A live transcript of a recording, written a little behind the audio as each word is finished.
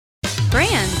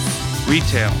brands,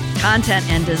 retail, content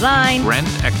and design, brand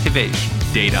activation,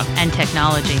 data, and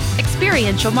technology,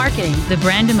 experiential marketing. The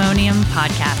Brandemonium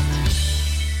Podcast.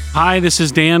 Hi, this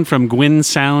is Dan from Gwynne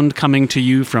Sound coming to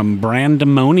you from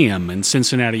Brandemonium in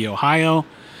Cincinnati, Ohio.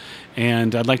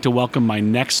 And I'd like to welcome my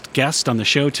next guest on the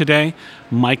show today,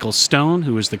 Michael Stone,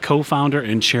 who is the co-founder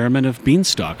and chairman of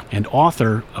Beanstalk and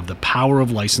author of The Power of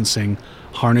Licensing,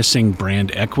 Harnessing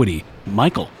Brand Equity.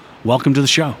 Michael, welcome to the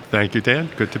show. Thank you, Dan.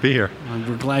 Good to be here.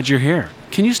 We're glad you're here.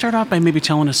 Can you start off by maybe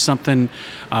telling us something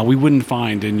we wouldn't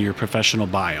find in your professional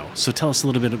bio? So tell us a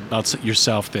little bit about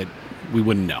yourself that we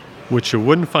wouldn't know. Which you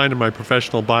wouldn't find in my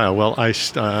professional bio. Well,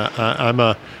 I'm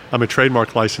a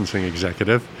trademark licensing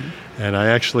executive, and I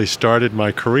actually started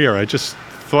my career. I just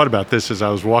thought about this as I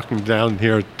was walking down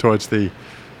here towards the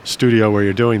studio where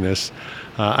you're doing this.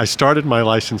 I started my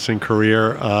licensing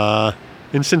career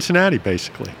in Cincinnati,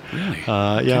 basically. Really?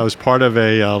 I was part of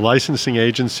a licensing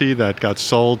agency that got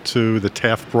sold to the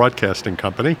Taft Broadcasting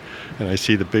Company, and I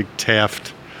see the big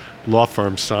Taft law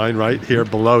firm sign right here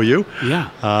below you. Yeah.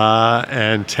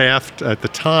 And Taft at the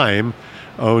time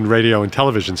owned radio and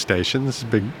television stations,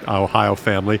 big Ohio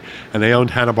family, and they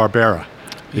owned Hanna-Barbera,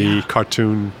 the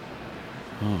cartoon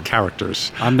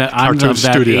characters. I'm of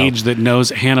that age that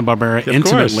knows Hanna-Barbera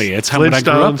intimately. It's what I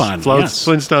grew up on. Yes.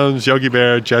 Flintstones, Yogi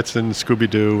Bear, Jetsons,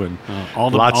 Scooby-Doo, and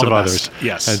lots of others.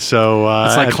 Yes. And so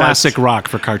it's like classic rock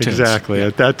for cartoons. Exactly. Yeah.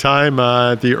 At that time,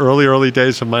 the early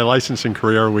days of my licensing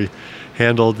career, we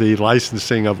handled the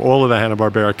licensing of all of the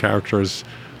Hanna-Barbera characters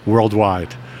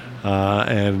worldwide.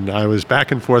 And I was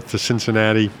back and forth to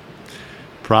Cincinnati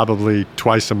probably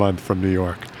twice a month from New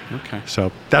York. Okay.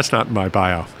 So that's not in my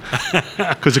bio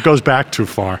because it goes back too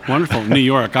far. Wonderful. New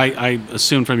York. I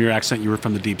assume from your accent you were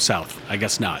from the Deep South. I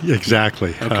guess not.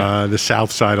 Exactly. Okay. The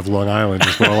south side of Long Island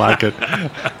is more like it.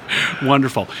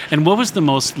 Wonderful. And what was the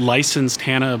most licensed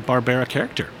Hanna-Barbera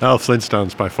character? Oh,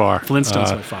 Flintstones by far. Flintstones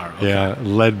by far. Okay. Yeah,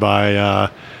 led by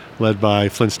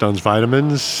Flintstones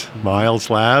Vitamins, Miles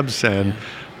Labs, and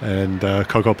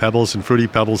Cocoa Pebbles and Fruity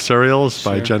Pebbles cereals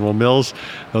by General Mills.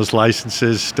 Those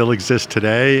licenses still exist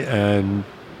today and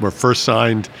were first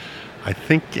signed, I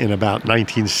think, in about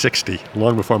 1960,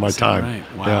 long before my time.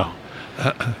 Right. Wow.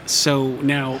 Yeah. So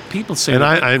now people say...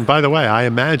 And by the way, I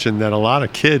imagine that a lot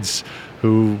of kids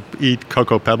who eat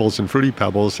Cocoa Pebbles and Fruity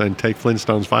Pebbles and take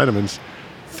Flintstones Vitamins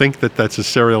think that that's a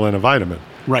cereal and a vitamin.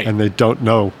 Right. And they don't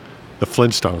know the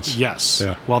Flintstones. Yes.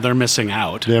 Yeah. Well, they're missing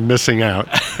out. They're missing out.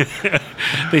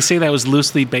 They say that was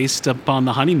loosely based upon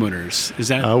the Honeymooners. Is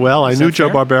that well, I knew Joe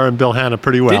fair? Barbera and Bill Hanna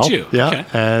pretty well. Did you? Yeah. Okay.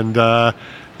 And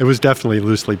it was definitely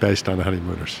loosely based on the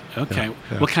Honeymooners. Okay.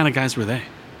 Yeah. What kind of guys were they?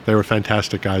 They were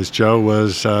fantastic guys. Joe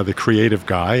was the creative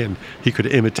guy, and he could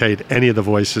imitate any of the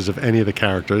voices of any of the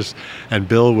characters. And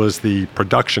Bill was the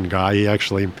production guy. He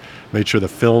actually made sure the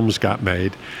films got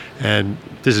made. And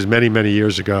this is many, many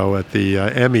years ago at the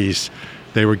Emmys.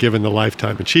 They were given the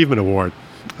Lifetime Achievement Award,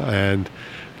 and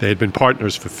they had been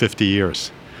partners for 50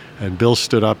 years. And Bill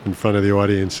stood up in front of the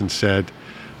audience and said,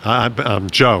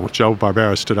 Joe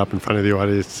Barbera stood up in front of the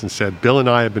audience and said, Bill and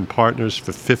I have been partners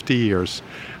for 50 years,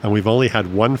 and we've only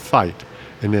had one fight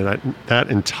in that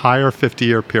entire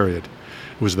 50-year period.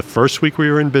 It was the first week we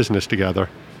were in business together,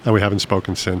 and we haven't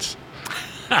spoken since.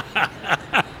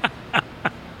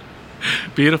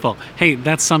 Beautiful. Hey,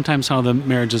 that's sometimes how the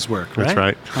marriages work, right? That's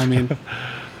right. I mean,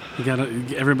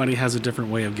 everybody has a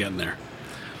different way of getting there.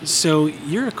 So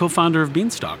you're a co-founder of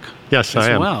Beanstalk. Yes, I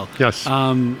am. Well. Yes.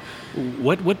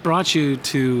 What brought you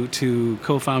to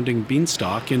co-founding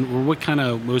Beanstalk, and what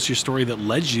was your story that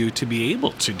led you to be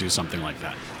able to do something like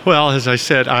that? Well, as I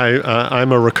said,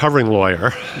 I'm a recovering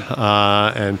lawyer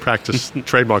and practiced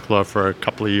trademark law for a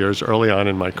couple of years early on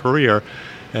in my career,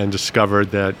 and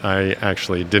discovered that I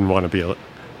actually didn't want to be a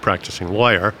practicing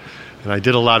lawyer. And I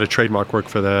did a lot of trademark work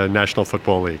for the National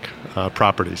Football League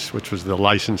Properties, which was the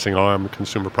licensing arm,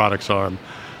 consumer products arm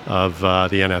of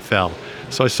the NFL.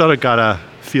 So I sort of got a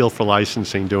feel for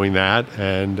licensing doing that,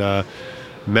 and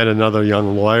met another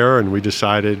young lawyer, and we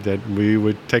decided that we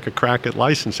would take a crack at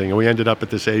licensing. And we ended up at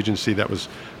this agency that was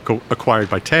acquired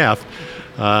by Taft.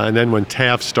 And then when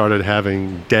Taft started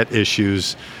having debt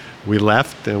issues, we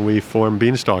left and we formed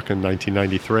Beanstalk in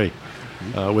 1993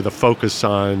 with a focus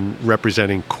on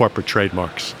representing corporate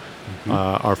trademarks.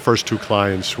 Our first two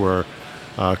clients were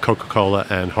Coca-Cola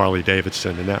and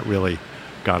Harley-Davidson, and that really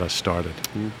got us started.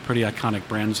 Pretty iconic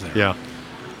brands there. Yeah.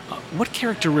 What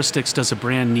characteristics does a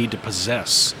brand need to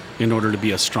possess in order to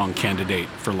be a strong candidate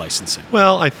for licensing?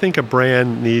 Well, I think a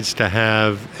brand needs to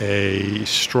have a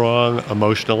strong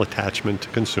emotional attachment to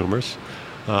consumers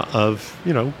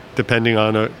depending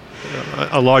on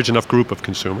a large enough group of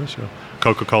consumers,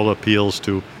 Coca-Cola appeals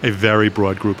to a very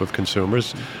broad group of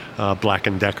consumers. Black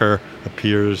 & Decker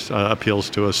appeals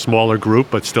to a smaller group,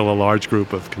 but still a large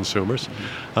group of consumers.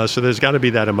 So there's got to be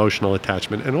that emotional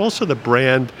attachment. And also the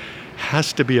brand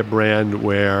has to be a brand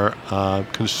where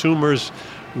consumers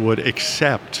would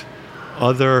accept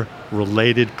other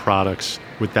related products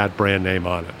with that brand name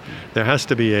on it. There has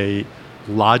to be a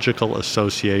logical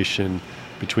association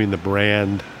between the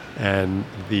brand and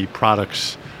the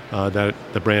products that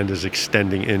the brand is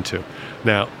extending into.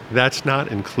 Now, that's not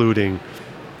including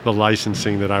the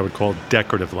licensing that I would call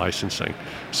decorative licensing.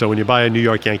 So when you buy a New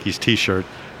York Yankees t-shirt,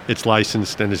 it's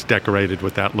licensed and it's decorated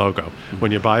with that logo.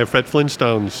 When you buy a Fred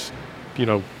Flintstone's,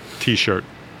 t-shirt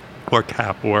or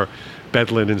cap or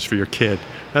bed linens for your kid,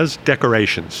 that's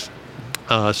decorations.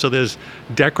 So there's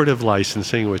decorative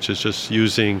licensing, which is just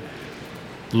using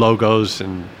logos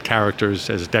and characters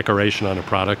as decoration on a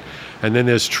product. And then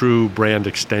there's true brand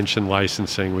extension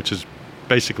licensing, which is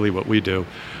basically what we do,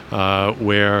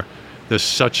 where there's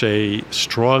such a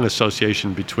strong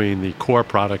association between the core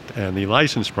product and the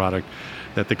licensed product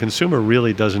that the consumer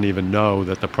really doesn't even know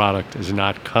that the product is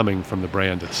not coming from the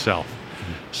brand itself.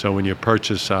 So when you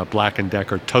purchase a Black &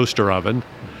 Decker toaster oven,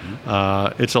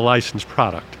 it's a licensed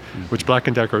product, which Black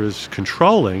 & Decker is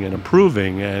controlling and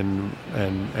approving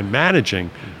and managing,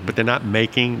 but they're not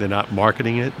making, they're not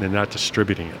marketing it, they're not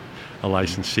distributing it. A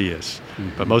licensee is.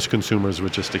 But most consumers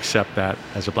would just accept that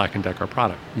as a Black & Decker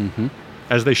product.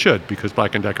 As they should, because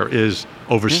Black & Decker is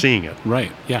overseeing it.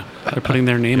 Right, yeah. They're putting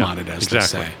their name on it, as they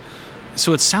say.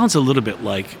 So it sounds a little bit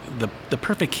like the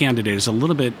perfect candidate is a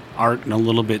little bit art and a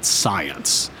little bit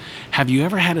science. Have you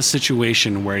ever had a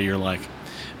situation where you're like,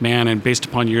 man, and based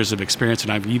upon years of experience,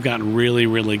 and you've gotten really,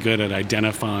 really good at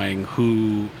identifying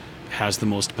who has the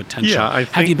most potential? Yeah, I think,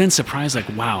 have you been surprised, like,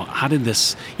 wow, how did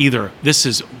this, either this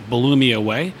is blew me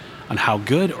away on how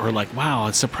good, or like, wow,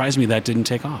 it surprised me that didn't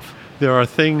take off? There are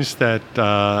things that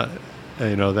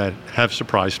that have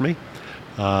surprised me.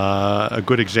 A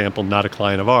good example, not a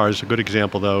client of ours. A good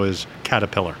example, though, is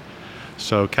Caterpillar.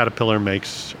 So Caterpillar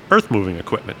makes earth-moving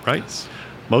equipment, right? Yes.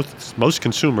 Most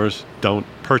consumers don't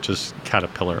purchase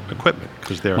Caterpillar equipment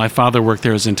because they're... My father worked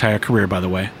there his entire career, by the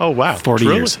way. Oh, wow. 40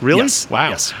 years. Really? Yes. Wow.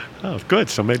 Yes. Oh, good.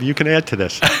 So maybe you can add to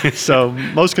this. So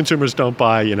most consumers don't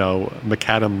buy,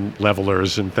 macadam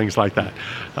levelers and things like that,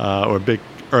 or big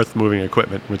earth-moving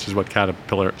equipment, which is what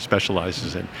Caterpillar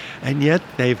specializes in. And yet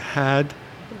they've had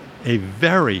a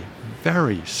very,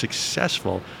 very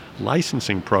successful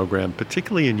licensing program,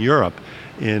 particularly in Europe,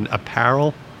 in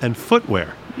apparel and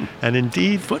footwear. And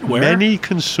indeed, many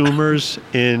consumers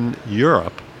in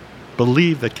Europe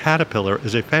believe that Caterpillar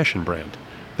is a fashion brand.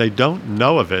 They don't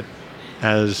know of it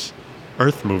as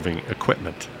earth-moving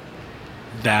equipment.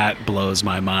 That blows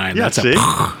my mind. Yeah, that's see?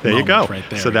 There you go. Right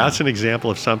there, so that's an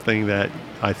example of something that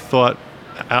I thought,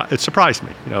 it surprised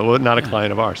me, not a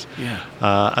client of ours. Yeah.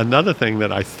 Another thing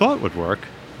that I thought would work,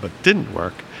 but didn't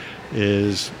work,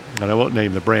 is, and I won't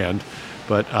name the brand,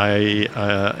 but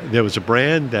there was a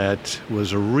brand that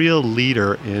was a real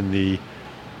leader in the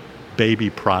baby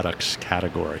products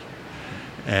category,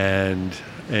 and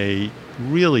a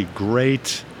really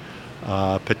great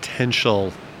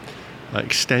potential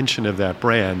extension of that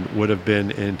brand would have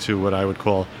been into what I would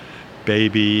call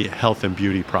baby health and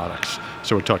beauty products.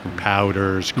 So we're talking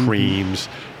powders, creams,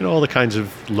 all the kinds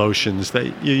of lotions that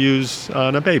you use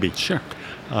on a baby. Sure.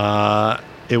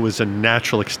 It was a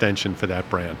natural extension for that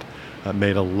brand. It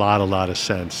made a lot of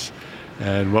sense.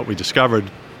 And what we discovered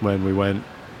when we went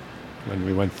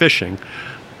fishing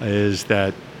is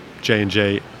that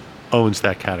J&J owns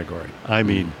that category. I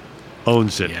mean,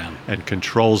 owns it and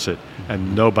controls it,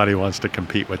 and nobody wants to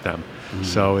compete with them.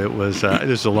 So it was,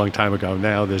 this is a long time ago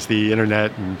now, there's the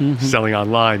internet and selling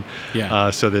online.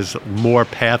 So there's more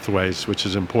pathways, which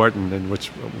is important, and what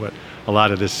a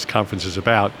lot of this conference is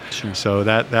about. Sure. So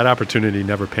that opportunity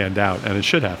never panned out, and it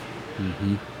should have.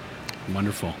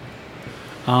 Wonderful.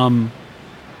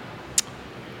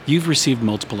 You've received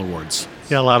multiple awards.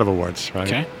 Yeah, a lot of awards,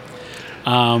 right?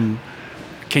 Okay.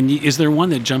 Is there one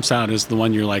that jumps out as the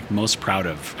one you're like most proud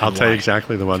of? I'll tell you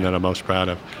exactly the one that I'm most proud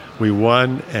of. We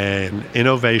won an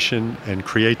Innovation and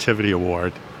Creativity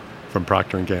Award from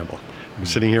Procter & Gamble. I'm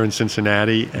sitting here in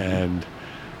Cincinnati, and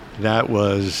that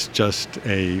was just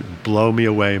a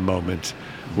blow-me-away moment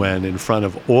when, in front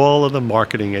of all of the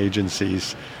marketing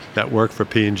agencies that work for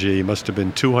P&G, must have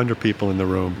been 200 people in the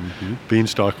room,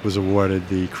 Beanstalk was awarded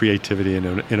the Creativity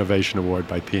and Innovation Award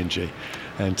by P&G.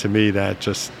 And to me, that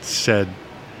just said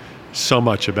so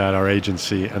much about our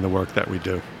agency and the work that we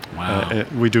do. Wow.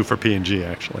 We do for P&G,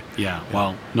 actually. Yeah,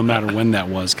 well, no matter when that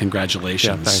was,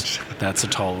 congratulations. Yeah, thanks. That's a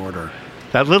tall order.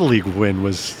 that Little League win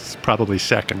was probably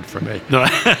second for me.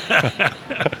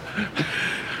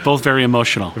 Both very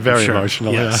emotional. Very sure.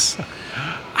 emotional, yes. Yeah.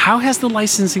 How has the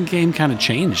licensing game kind of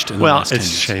changed in the last 10 years?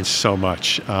 Well, it's changed so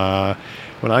much.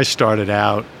 When I started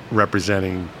out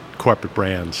representing corporate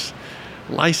brands,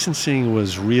 licensing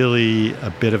was really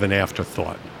a bit of an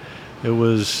afterthought. It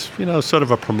was, sort of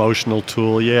a promotional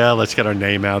tool. Yeah, let's get our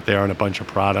name out there on a bunch of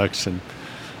products, and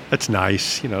that's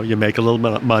nice. You make a little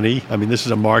bit of money. I mean, this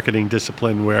is a marketing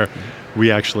discipline where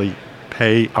we actually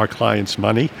pay our clients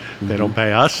money. They don't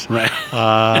pay us.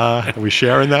 Right. We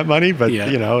share in that money, but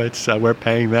it's we're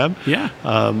paying them. Yeah.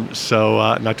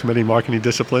 So not too many marketing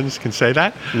disciplines can say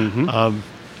that.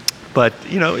 But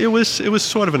it was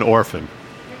sort of an orphan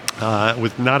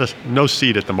with no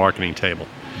seat at the marketing table.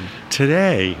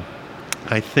 Today,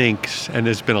 I think, and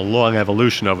there's been a long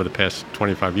evolution over the past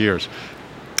 25 years.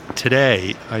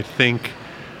 Today, I think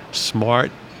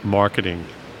smart marketing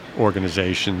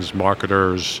organizations,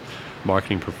 marketers,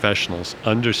 marketing professionals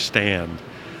understand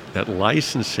that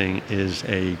licensing is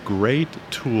a great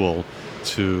tool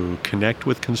to connect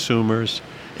with consumers,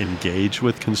 engage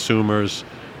with consumers,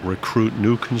 recruit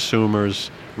new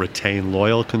consumers, retain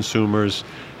loyal consumers,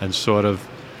 and sort of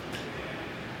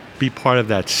be part of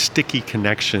that sticky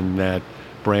connection that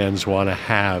brands want to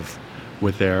have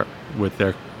with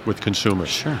consumers.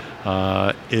 Sure.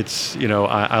 It's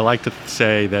I like to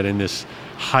say that in this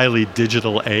highly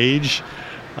digital age,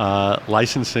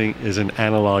 licensing is an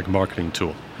analog marketing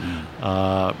tool.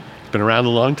 It's been around a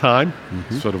long time.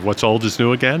 Sort of what's old is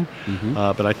new again.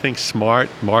 But I think smart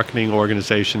marketing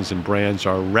organizations and brands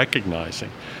are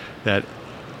recognizing that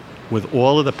with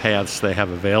all of the paths they have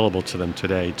available to them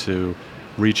today to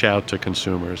reach out to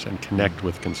consumers and connect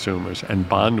with consumers and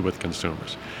bond with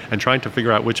consumers and trying to figure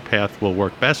out which path will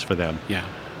work best for them. Yeah.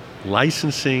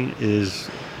 Licensing is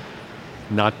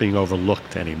not being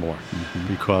overlooked anymore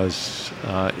because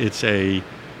it's a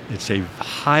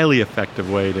highly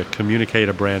effective way to communicate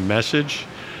a brand message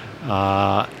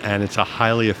and it's a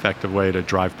highly effective way to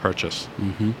drive purchase.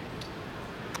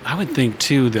 I would think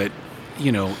too that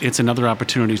it's another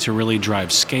opportunity to really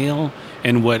drive scale,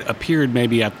 and what appeared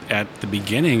maybe at the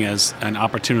beginning as an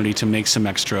opportunity to make some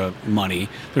extra money,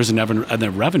 there's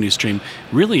another revenue stream.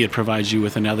 Really, it provides you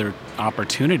with another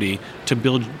opportunity to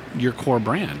build your core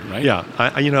brand, right? Yeah,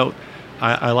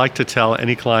 I like to tell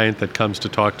any client that comes to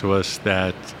talk to us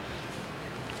that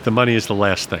the money is the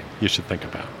last thing you should think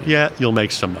about. Yeah, you'll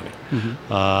make some money,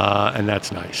 and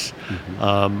that's nice.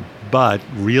 But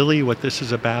really what this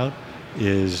is about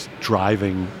is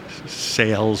driving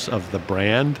sales of the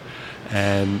brand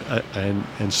and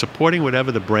supporting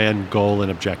whatever the brand goal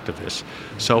and objective is.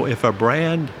 So if take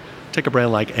a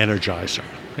brand like Energizer,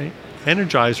 okay?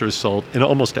 Energizer is sold in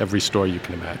almost every store you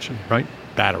can imagine, right?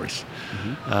 Batteries.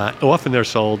 Often they're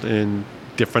sold in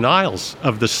different aisles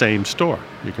of the same store.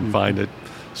 You can find it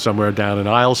somewhere down an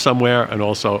aisle somewhere and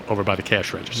also over by the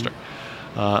cash register.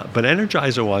 But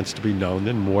Energizer wants to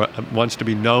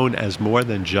be known as more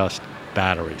than just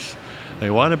batteries. They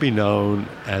want to be known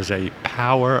as a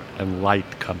power and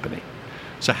light company.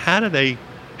 So how do they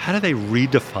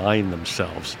redefine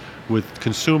themselves with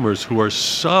consumers who are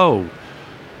so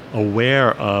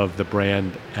aware of the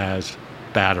brand as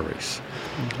batteries?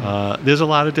 There's a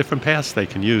lot of different paths they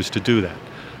can use to do that.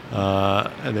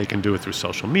 And they can do it through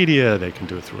social media, they can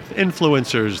do it through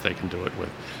influencers, they can do it with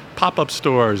pop-up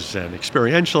stores and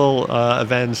experiential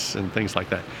events and things like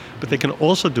that. But they can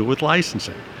also do it with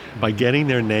licensing by getting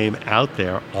their name out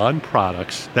there on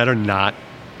products that are not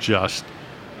just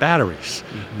batteries,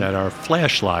 that are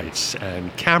flashlights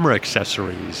and camera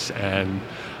accessories and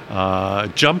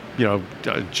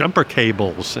jumper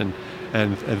cables and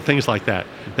things like that,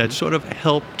 that sort of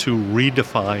help to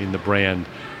redefine the brand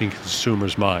in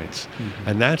consumers' minds.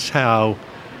 And that's how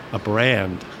a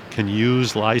brand can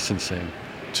use licensing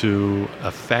to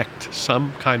affect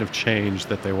some kind of change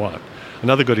that they want.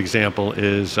 Another good example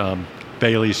is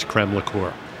Bailey's Creme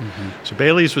Liqueur. So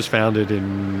Bailey's was founded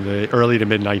in the early to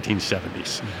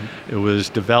mid-1970s. It was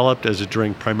developed as a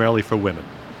drink primarily for women.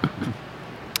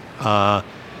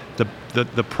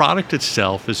 The product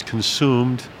itself is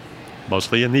consumed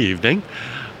mostly in the evening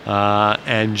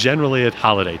and generally at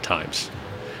holiday times.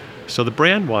 So the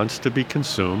brand wants to be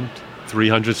consumed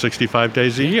 365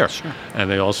 days a year. Sure. And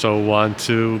they also want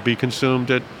to be consumed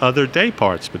at other day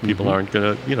parts, but people aren't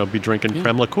going to, be drinking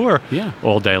creme liqueur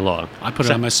all day long. I put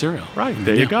it on my cereal. Right,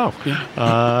 there you go.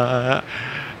 Yeah.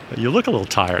 You look a little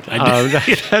tired.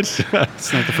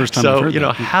 It's not the first time I've heard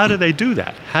that. How do they do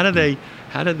that? How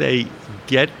do they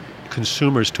get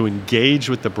consumers to engage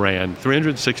with the brand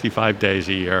 365 days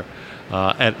a year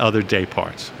at other day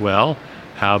parts? Well,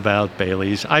 How about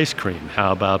Bailey's ice cream?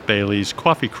 How about Bailey's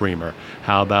coffee creamer?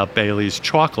 How about Bailey's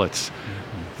chocolates?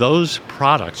 Those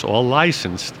products, all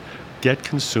licensed, get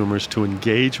consumers to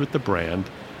engage with the brand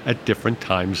at different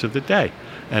times of the day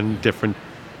and different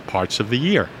parts of the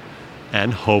year,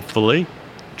 and hopefully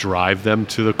drive them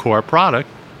to the core product,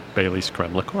 Bailey's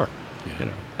creme liqueur.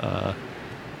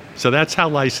 So that's how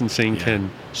licensing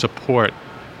can support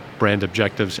brand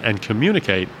objectives and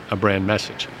communicate a brand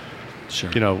message. Sure.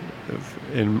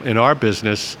 In our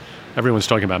business, everyone's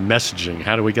talking about messaging.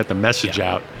 How do we get the message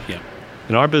out? Yeah.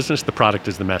 In our business, the product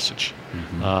is the message.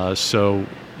 So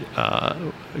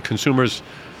consumers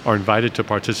are invited to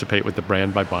participate with the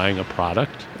brand by buying a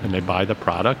product, and they buy the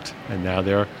product, and now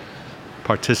they're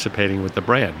participating with the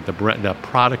brand. The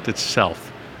product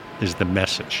itself is the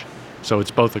message. So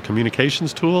it's both a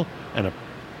communications tool and a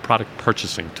product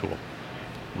purchasing tool.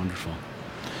 Wonderful.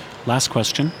 Last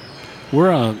question.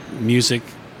 We're a music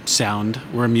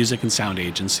and sound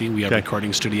agency. We have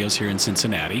recording studios here in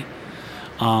Cincinnati.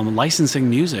 Licensing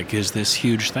music is this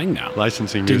huge thing now.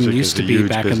 Licensing music didn't used is to a be huge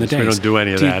back business. in the days. We don't do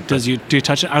any of that. Do you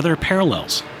touch it? Are there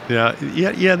parallels?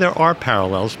 Yeah, there are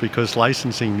parallels, because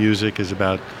licensing music is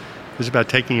about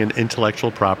taking an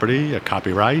intellectual property, a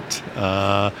copyright,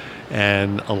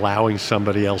 and allowing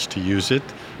somebody else to use it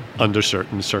under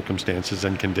certain circumstances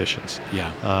and conditions.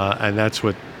 Yeah. And that's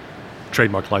what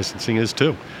trademark licensing is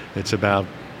too. It's about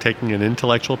taking an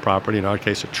intellectual property, in our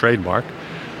case a trademark,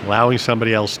 allowing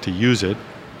somebody else to use it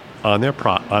on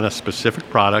on a specific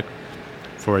product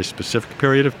for a specific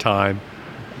period of time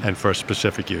and for a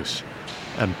specific use,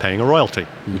 and paying a royalty,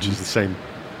 which is the same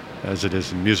as it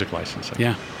is in music licensing.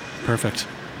 Yeah, perfect.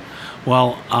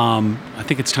 Well, I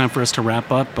think it's time for us to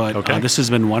wrap up, but this has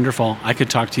been wonderful. I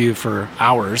could talk to you for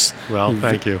hours. Well,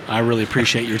 thank you. I really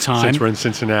appreciate your time. Since we're in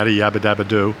Cincinnati, yabba dabba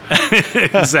do.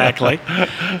 Exactly.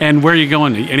 And where are you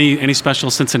going? Any special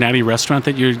Cincinnati restaurant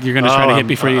that you're going to try to hit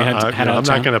before you head out of town? I'm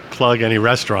not going to plug any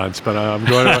restaurants, but I'm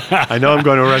going to. I know I'm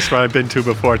going to a restaurant I've been to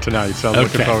before tonight, so I'm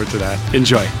looking forward to that.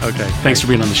 Enjoy. Okay. Thanks for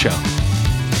being on the show.